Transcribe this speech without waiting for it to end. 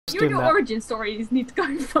You and your origin stories need to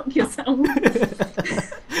go fuck yourself.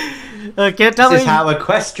 Okay, tell This me. is how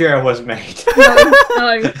Equestria was made.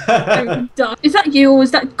 No, I'm done. Is that you or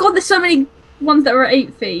is that... God, there's so many ones that are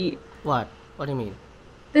 8 feet. What? What do you mean?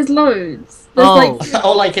 There's loads. There's Oh. like...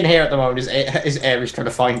 All I can hear at the moment is Aries trying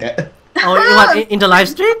to find it. Oh, you want in the live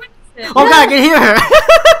stream? Yeah. Oh god, I can hear her!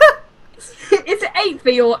 Is it 8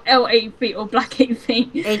 feet or L 8 feet or black 8 feet?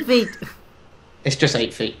 8 feet. It's just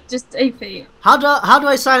 8 feet. Just 8 feet. How do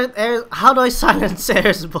I silence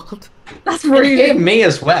Air's bolt? That's You can rude. hear me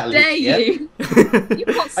as well. Dare idiot. you? You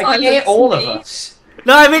can't I can hear silence all me. of us.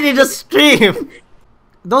 No, I mean in the stream.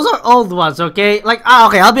 Those are old ones, okay? Like,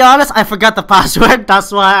 okay, I'll be honest, I forgot the password.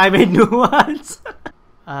 That's why I made new ones.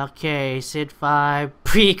 Okay, Sid 5,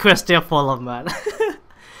 Pre-Equestria Forum, man.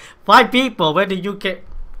 5 people, where did you get?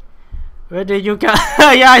 Where did you get?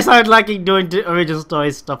 Yeah, I started liking doing the original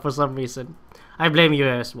story stuff for some reason. I blame you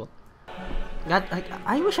as well.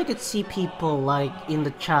 I wish I could see people like in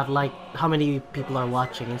the chat, like how many people are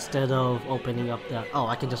watching instead of opening up the. Oh,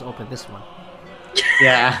 I can just open this one.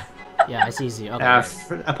 Yeah. Yeah, it's easy. Okay.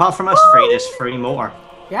 Apart from us 3, there's 3 more.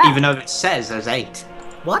 Yeah. Even though it says there's 8.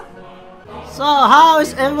 What? So, how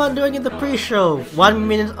is everyone doing in the pre-show? 1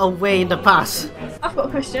 minute away in the past. I've got a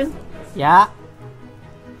question. Yeah,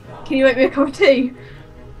 Can you make me a cup of tea?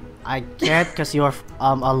 I can't because you're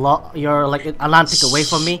you're like an Atlantic away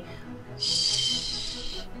from me.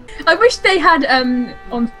 I wish they had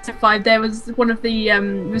on step 5 there was one of the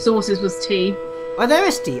resources was tea. Oh, there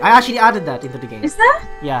is tea. I actually added that into the game. Is there?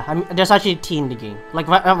 Yeah, I mean, there's actually tea in the game. Like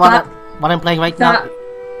what I'm playing right now.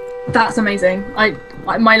 That's amazing.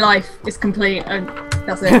 My life is complete and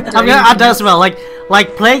that's it. I'm gonna add that as well.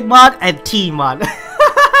 Like plague mod and tea mod.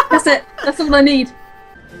 That's it. That's all I need.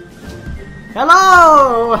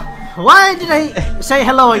 Hello. Why did I say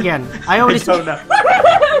hello again? I already don't know.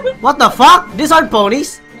 What the fuck? These aren't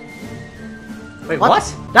ponies. Wait, what?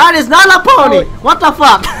 That is not a pony. Oh. What the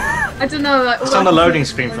fuck? I don't know. Like, It's on the loading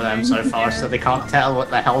screen for them so far, so they can't tell what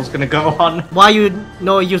the hell's gonna go on. Why you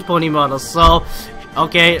use pony models? So,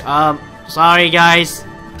 okay, sorry guys,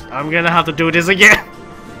 I'm gonna have to do this again.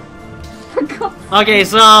 Okay,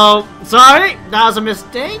 so sorry, that was a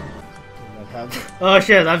mistake. Oh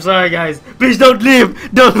shit, I'm sorry guys. Please don't leave,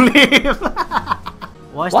 don't leave.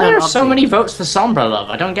 Why are there so many votes for Sombra, love?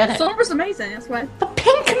 I don't get it. Sombra's amazing. That's why. The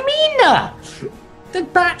Pink Mina! The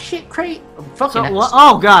batshit crate. Fucking So,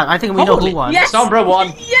 oh god, I think we know who won. Yes! Sombra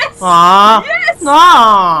won. Yes! Aww. Yes!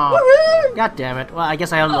 No! Woohoo! God damn it. Well, I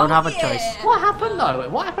guess I don't have a choice. What happened though?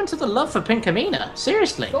 What happened to the love for Pinkamena?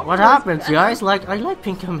 Seriously. What happens, guys? Like, I like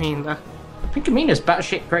Pinkamena. Pinkamina's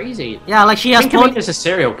batshit crazy. Yeah, like she has Pinkamina's a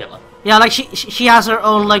serial killer. Yeah, like she has her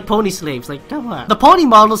own like pony slaves. Like, come on. The pony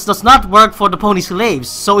models does not work for the pony slaves,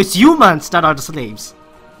 so it's humans that are the slaves.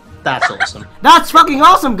 That's awesome. That's fucking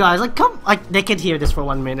awesome, guys. Like, come, like they can hear this for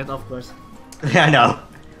 1 minute, of course. Yeah, I know.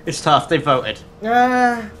 It's tough. They voted.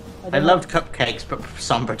 I I loved cupcakes, but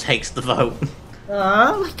Sombra takes the vote.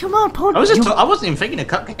 like, come on, pony. I wasn't even thinking of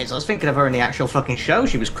cupcakes. I was thinking of her in the actual fucking show.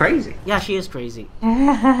 She was crazy. Yeah, she is crazy.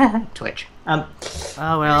 Twitch.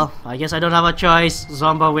 Oh well, I guess I don't have a choice.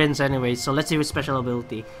 Zomba wins anyway, so let's see his special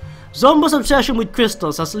ability. Zomba's obsession with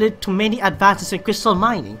crystals has led to many advances in crystal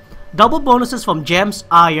mining. Double bonuses from gems,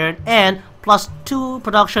 iron, and +2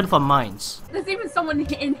 production from mines. There's even someone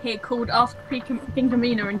in here called Ask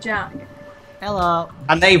Pinkamena and Jack. Hello.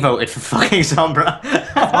 And they voted for fucking Sombra.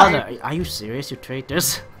 Are you serious, you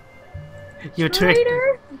traitors? You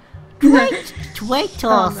Traitor?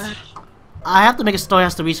 Traitors! I have to make a story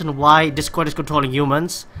as the reason why Discord is controlling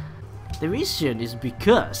humans. The reason is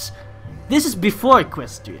because this is before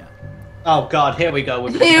Equestria. Oh god, here we go.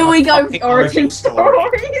 Here we go, origin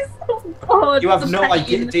stories. Oh god, You have no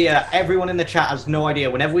idea. Everyone in the chat has no idea.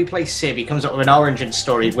 Whenever we play Civ, he comes up with an origin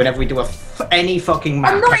story. Whenever we do any fucking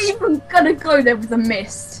map, I'm not even gonna go there with a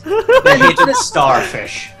mist. the hidden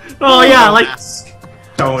starfish. Oh yeah, like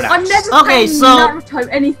Don't ask. I'm never Okay, playing so- Naruto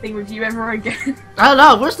anything with you ever again. I don't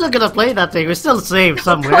know. We're still gonna play that thing. We're still safe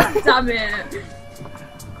somewhere. God damn it!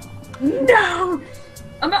 No,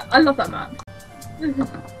 I love that map.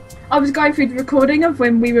 I was going through the recording of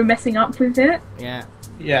when we were messing up with it, Yeah.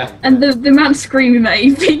 Yeah. and the amount of screaming that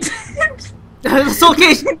he did.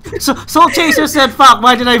 Soul Chaser said, "Fuck!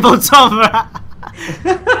 Why did I vote Sombra?"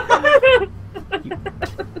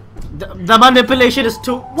 the manipulation is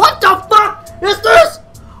too. What the fuck is this?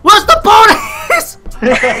 Where's the ponies?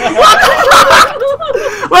 What the fuck?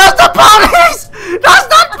 Where's the ponies? That's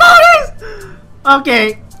not ponies. Okay.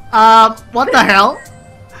 What the hell?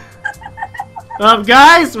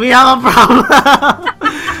 Guys, we have a problem.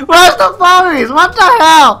 Where's the ponies? What the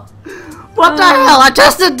hell? What the hell? I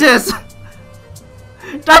tested this.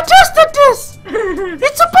 I tested this!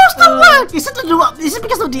 It's supposed to work! Is it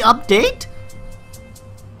because of the update?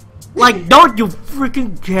 Like, don't you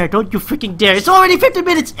freaking dare! Don't you freaking dare! It's already 50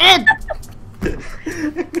 minutes in!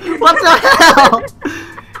 What the hell?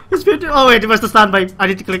 It's 50. Oh wait, it was the standby. I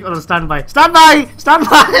need to click on the standby. Standby!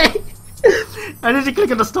 Standby! I need to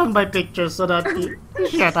click on the standby picture so that.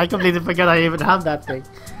 Shit, I completely forgot I even have that thing.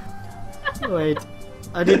 Wait,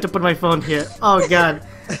 I need to put my phone here. Oh god,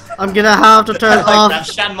 I'm gonna have to turn off. That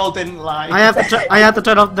Shanmol didn't lie. I have to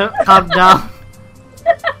turn off the countdown.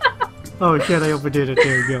 Oh shit, I overdid it.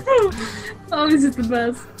 There you go. Oh, this is the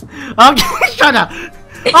best. Okay, shut up.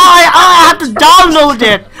 Oh, I have to download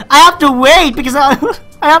it. I have to wait because I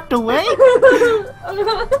have to wait.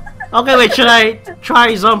 Okay, wait. Should I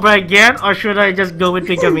try Sombra again or should I just go with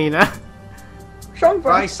Picamina?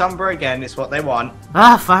 Try Sombra again. It's what they want.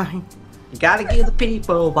 Ah, fine. You gotta give the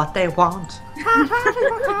people what they want.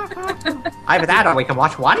 Either that or we can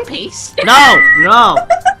watch One Piece. No.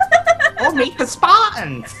 Or meet the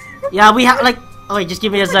Spartans. Yeah, we have like. Oh wait, just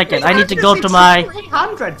give me a second. I need to go to my.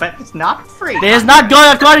 300, but it's not free. It is not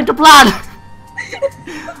going according to plan.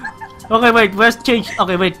 Okay, wait. Where's change?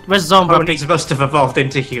 Okay, wait. Where's Sombra? Ponies must have evolved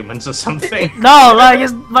into humans or something. No, like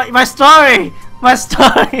it's my story. My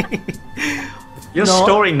story. Your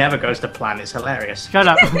story never goes to plan. It's hilarious. Shut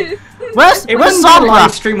up. Where's It Sombra? wasn't a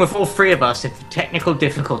live stream with all three of us if technical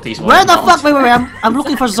difficulties were Where the involved. fuck? Wait. I'm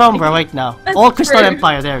looking for Sombra right now. That's All Crystal true.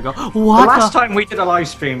 Empire. There you go. The What last the? time we did a live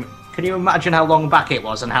stream, can you imagine how long back it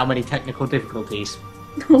was and how many technical difficulties?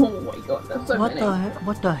 Oh my god, that's so What many.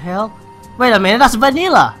 What the hell? Wait a minute. That's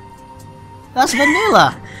vanilla. That's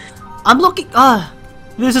vanilla. I'm looking.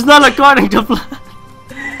 This is not according to plan.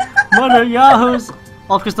 Mother Yahoos.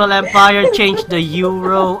 All Crystal Empire changed the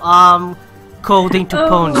Euro coding to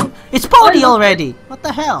Pony. It's Pony already. What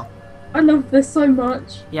the hell? I love this so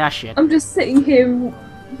much. Yeah, shit. I'm just sitting here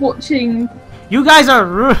watching. You guys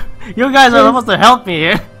are supposed to help me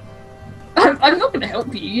here. I'm not gonna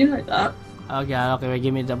help you, you know that. Oh god, okay, wait,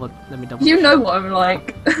 give me double. Let me double. You know what I'm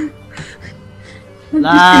like. I'm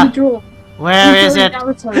Nah. just gonna draw. Where is it?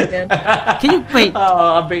 Naruto again. Can you wait?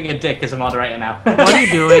 Oh, I'm being a dick as a moderator now. What are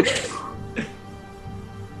you doing?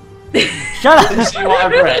 Shut up! See what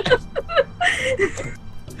I've read.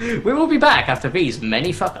 We will be back after these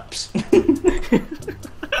many fuck-ups.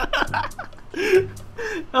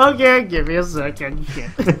 Okay, give me a second. Shit.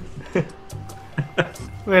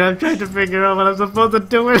 Wait, I'm trying to figure out what I'm supposed to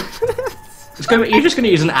do with You're just gonna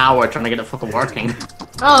use an hour trying to get it fucking working.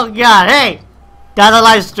 Oh god, hey! That's a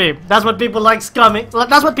live stream. That's what people like coming.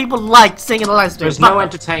 That's what people like seeing in a live stream. There's no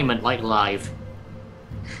entertainment like live.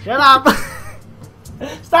 Shut up!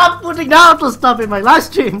 Stop putting down the stuff in my live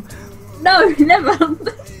stream! No, never.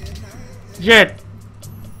 Shit!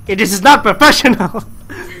 This is not professional!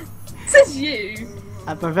 This is you.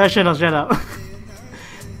 I'm professional, shut up.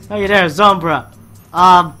 Okay, there, Sombra.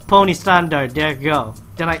 Pony standard, there you go.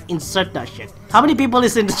 Then I insert that shit. How many people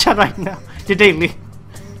is in the chat right now? Did they leave?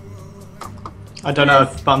 I don't know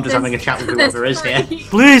if I'm just having a chat with whoever is here.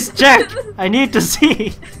 Please check! I need to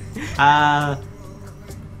see!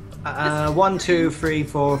 1, 2, 3,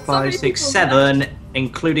 4, 5, many 6, people 7,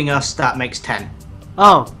 including us, that makes 10.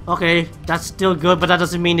 Oh, okay. That's still good, but that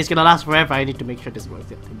doesn't mean it's gonna last forever. I need to make sure this works.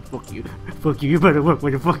 Fuck you. Fuck you. You better work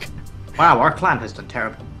with your fuck. Wow, our clan has done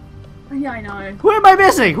terrible. Yeah, I know. Who am I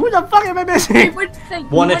missing? Who the fuck am I missing? You would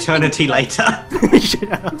think. One you would eternity later. Shut You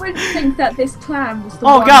up. wouldn't think that this clan was the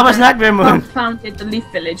Oh one god, where's that Nightmare Moon? founded the Leaf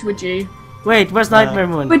Village, would you? Wait, where's Nightmare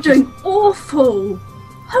Moon? We're doing awful.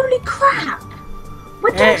 Holy crap.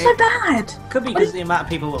 We're doing so bad. Could be because of the amount of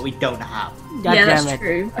people that we don't have. God yeah, damn that's it.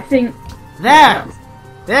 true. I think. There!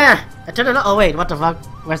 There! I turned it on. Oh wait, what the fuck?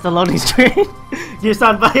 Where's the loading screen? You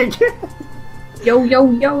stand by again. Yo,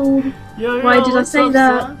 yo, yo. Yo, Why did I what's say up,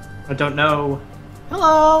 that? son? I don't know.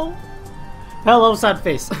 Hello! Hello, sad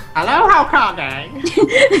face. Hello, Hokage!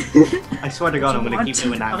 I swear to god, I'm gonna keep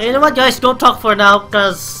doing that. Okay, you know what, guys? Go talk for now,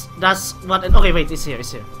 cause that's what. Okay, wait, it's here,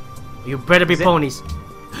 it's here. You better be Is it? ponies.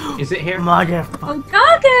 Is it here? Motherfucker.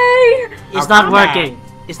 Okay. It's not Okay. working.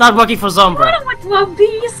 It's not working for I Sombra. don't want One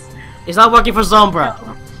Piece. It's not working for Sombra.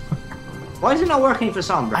 Why is it not working for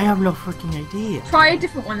Sombra? I have no freaking idea. Try a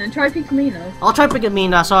different one then. Try Picamino. I'll try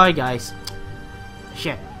Picamina. Sorry, guys.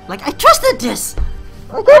 Shit. Like I trusted this.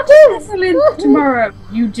 I'll cancel in tomorrow.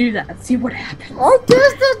 You do that. See what happens. I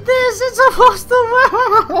tested this. It's supposed to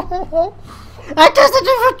work. I tested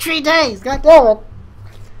it for 3 days. God damn it.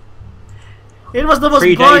 It was the most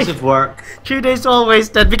 3 boring. days of work. 3 days all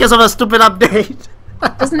wasted because of a stupid update.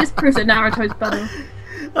 Doesn't this prove that Naruto's better?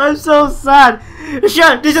 I'm so sad.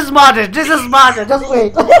 Sure, this is modded. This is modded. Just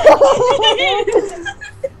wait.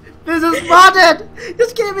 This is spotted!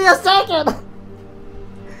 Just give me a second!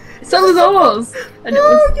 So was ours! And it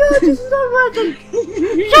Oh was... god, this is not working!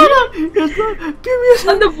 Shut up! It's not... Give me a I'm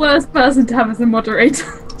second! the worst person to have as a moderator.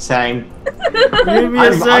 Same. Give me a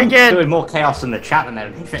I'm second! doing more chaos in the chat than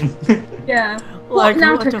anything. Yeah. Like, What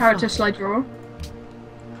now what to the character fuck? shall I draw?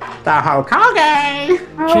 The Hokage!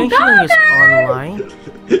 Changeling is online?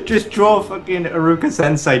 Just draw fucking Aruka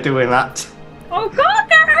Sensei doing that.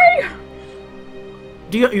 Okay!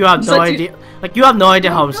 Do you have no So do- idea? Like, you have no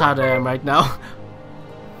idea how sad I am right now.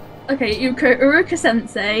 Okay, you create Uruka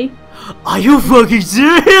Sensei. Are you fucking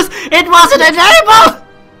serious? It wasn't enabled!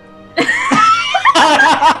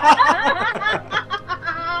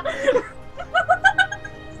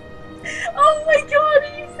 Oh my god,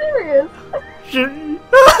 are you serious? Are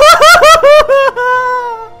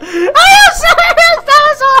you serious? That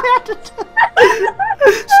was all I had to do.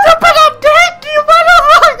 Stupid update, you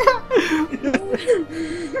motherfucker!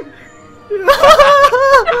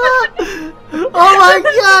 Oh my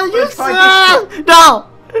god, you serious? No!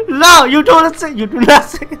 No, you don't say, you do not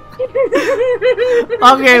say.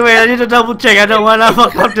 Okay, wait, I need to double check. I don't want to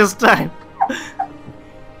fuck up this time.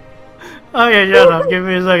 Okay, shut up. Give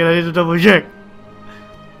me a second. I need to double check.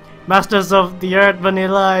 Masters of the Earth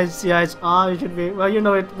Vanilla is, yeah, it's all it should be. Well, you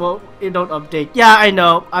know it. Well, it don't update. Yeah, I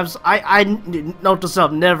know. I note to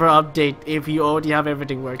self, never update if you already have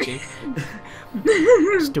everything working.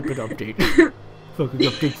 Stupid update. Fucking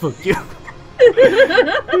update. Fuck you.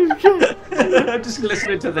 I'm just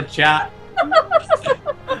listening to the chat.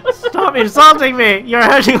 Stop insulting me. You're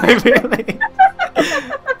hurting my feelings.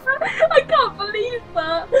 I can't believe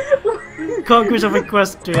that. Conquest of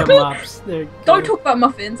Equestria maps. There you go. Don't talk about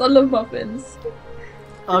muffins. I love muffins.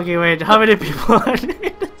 Okay, wait. How many people are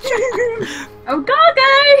there?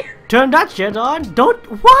 Okay. Turn that shit on. Don't.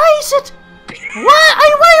 Why is it? Why are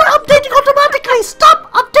you updating automatically?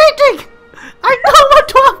 Stop updating. I don't want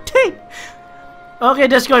to update. Okay,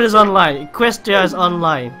 Discord is online. Equestria is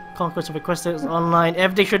online. Conquest of Equestria is online.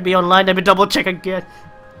 Everything should be online. Let me double check again.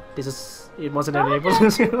 This is. It wasn't enabled.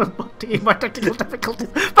 My technical difficulties.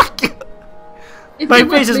 Fuck you. If My you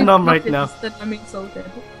face is want numb right muffins, now. Then I'm insulted.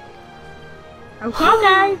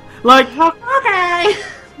 Okay. Like, Okay.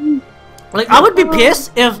 like I would be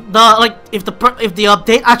pissed if the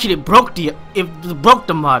update actually broke the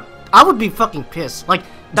mod. I would be fucking pissed. Like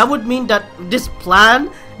that would mean that this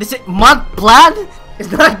mod plan is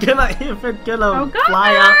not gonna even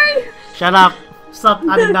fly up. Shut up. Stop.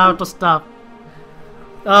 I didn't know to stop.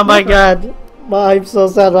 Oh my god. I'm so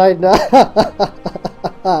sad right now.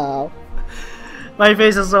 My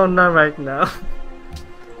face is so numb right now.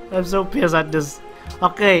 I'm so pissed at this.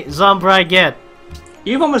 Okay, Zombra get.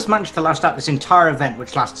 You've almost managed to last out this entire event,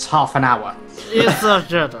 which lasts half an hour. It's so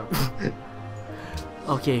shut up.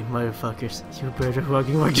 Okay, motherfuckers, you better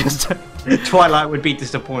fucking work this time. Twilight would be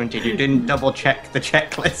disappointed. You didn't double check the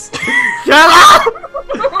checklist. Shut up!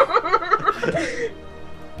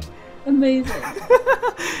 Amazing.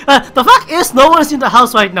 The fact is, no one is in the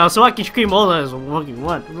house right now, so I can scream all that is working.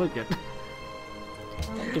 What? Look at.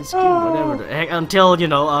 I can scream whatever the heck until you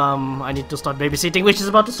know. I need to start babysitting, which is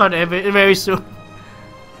about to start very soon.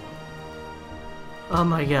 Oh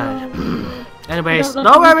my god. Anyways,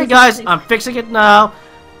 don't worry, guys. I'm fixing it now,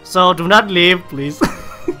 so do not leave, please.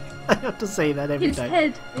 I have to say that every His time.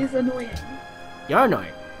 head is annoying. You're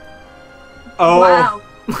annoying. Oh. Wow.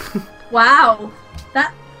 Wow.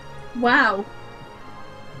 Wow.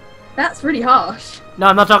 That's really harsh. No,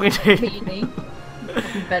 I'm not talking to you. Me. You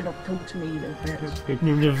better not talk to me, you little bitch.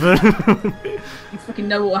 You're You fucking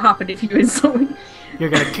know what will happen if you insult me.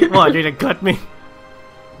 gonna what? You're gonna cut me?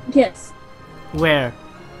 Yes. Where?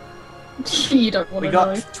 You don't want We to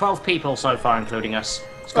got know. 12 people so far, including us.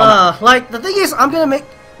 It's gone up. Like the thing is, I'm gonna make.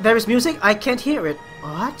 There is music. I can't hear it.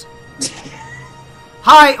 What?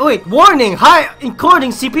 Hi. Wait. Warning. Hi.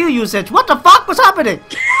 Encoding CPU usage. What the fuck was happening?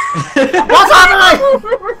 What's happening?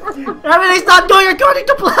 Everything's not going according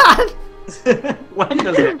to plan. When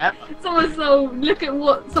does it ever? Look at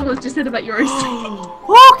what someone's just said about your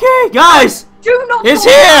Okay, guys. Do not. It's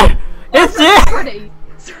talk. here. It's here. Already.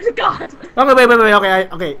 Swear to God. Okay, wait. Okay,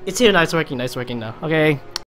 okay. It's here now. It's working. Now. Okay.